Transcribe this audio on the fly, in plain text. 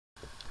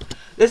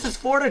This is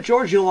Florida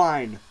Georgia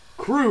Line,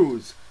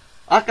 Cruise,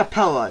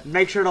 acapella.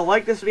 Make sure to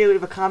like this video,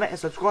 leave a comment, and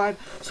subscribe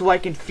so I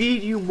can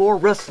feed you more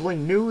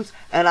wrestling news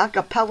and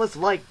acapellas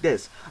like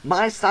this.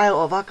 My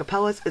style of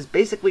acapellas is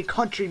basically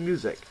country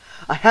music.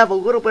 I have a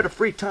little bit of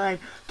free time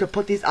to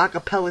put these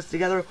acapellas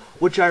together,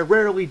 which I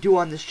rarely do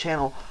on this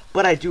channel,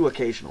 but I do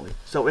occasionally.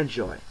 So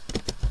enjoy.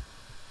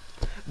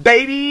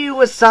 Baby,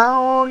 you a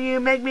song, you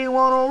make me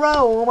wanna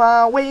roll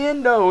my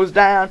windows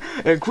down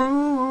and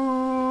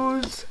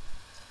cruise.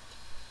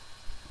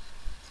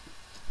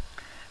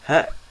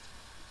 Hey.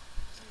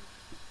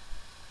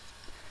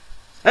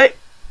 Hey.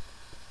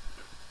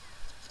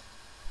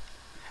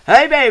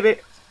 Hey, baby.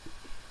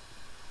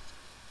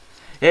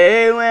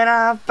 Hey, when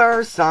I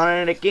first saw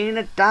her in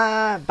a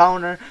dive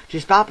boner,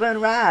 she's popping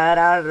right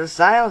out of the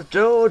South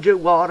Georgia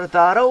water.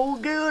 Thought, oh,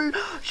 good,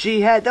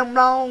 she had them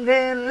long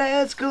and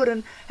legs,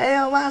 couldn't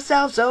help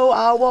myself, so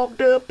I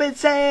walked up and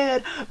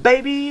said,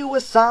 baby, you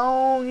a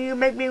song, you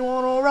make me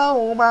wanna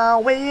roll my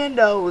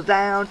windows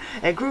down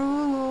and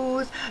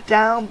cruise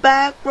down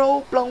back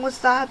road, blowing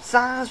stop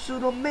signs through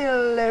the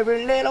middle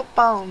every little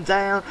farm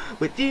town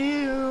with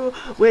you,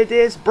 with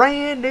this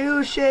brand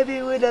new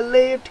Chevy with a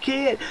lift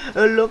kit,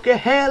 look a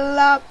hell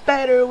lot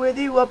better with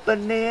you up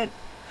in it.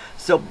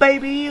 So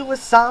baby, you a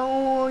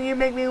song, you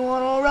make me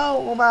wanna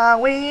roll my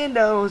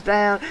windows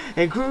down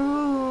and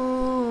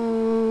cruise.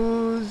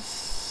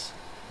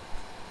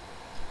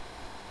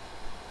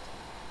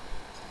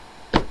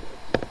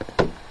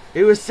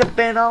 We were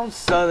sipping on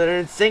Southern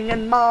and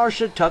singing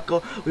Marsha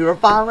Tucker. We were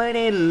falling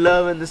in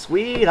love in the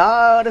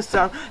sweetheart of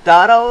summer.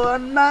 Thought I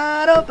wouldn't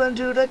mind up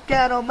into the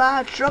cat on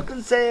my truck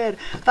and said,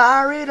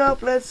 fire it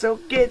up, let's so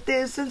get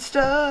this and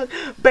stuck.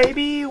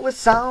 Baby, you a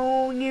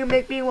song, you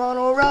make me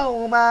wanna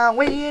roll my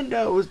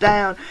windows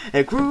down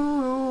and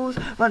cruise.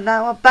 But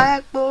now I'm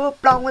back for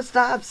blowing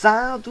stop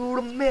sign through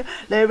the middle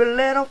every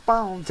little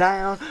farm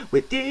town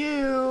with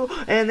you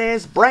and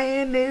this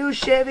brand new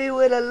Chevy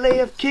with a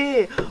lift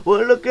kit.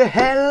 Well, look a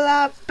hell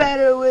lot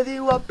better with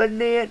you up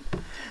in it.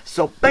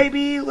 So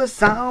baby, you a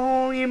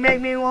song, you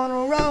make me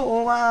wanna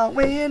roll my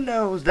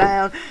windows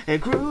down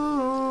and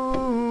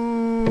cruise.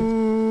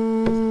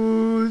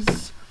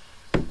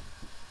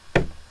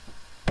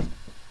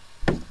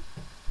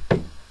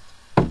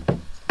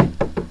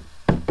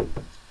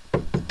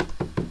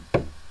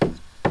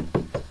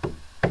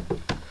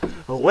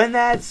 When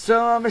that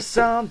summer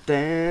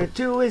something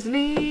to his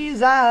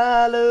knees,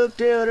 I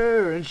looked at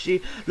her and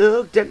she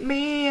looked at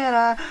me, and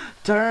I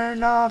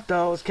turned off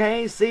those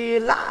KC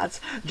lights,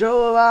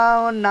 drove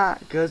all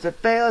night 'cause it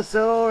felt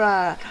so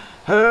right.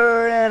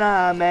 Her and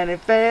I, man,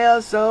 it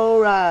felt so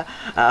right.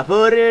 I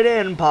put it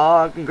in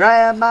park and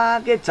grabbed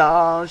my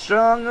guitar and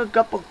strung a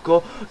couple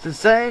chords and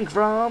sang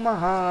from my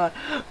heart.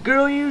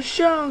 Girl, you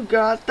sure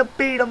got the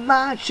beat of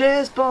my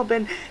chest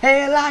pumping.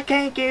 Hell, I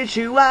can't get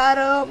you out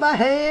of my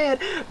head.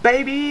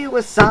 Baby, you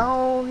a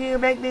song, you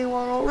make me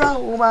wanna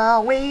roll my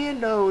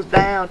windows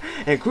down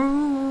and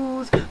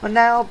cruise. But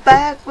now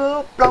back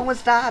up, blowing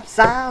stop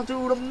signs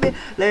through the middle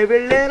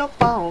every little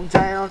farm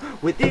town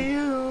with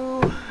you.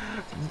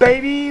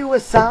 Baby, you a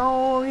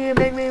song, you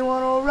make me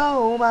wanna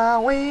roll my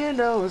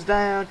windows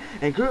down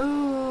and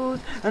cruise.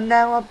 And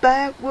now I'm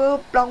back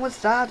with blowing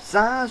stop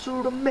signs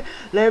through the middle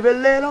every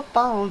little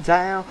farm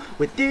town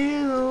with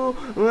you.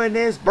 In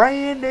this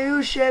brand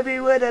new Chevy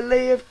with a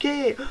lift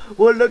kit,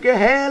 will look a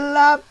hell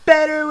lot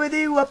better with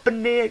you up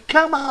in it.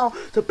 Come on,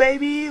 so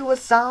baby, you a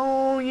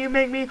song, you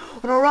make me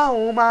wanna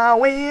roll my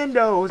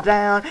windows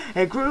down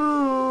and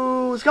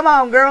cruise. Come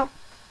on, girl.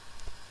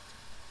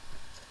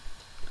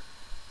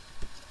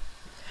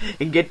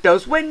 And get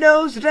those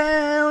windows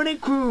down and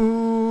cruise.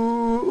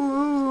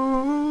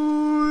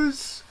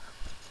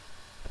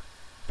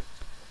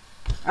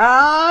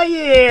 Ah,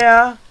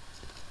 yeah.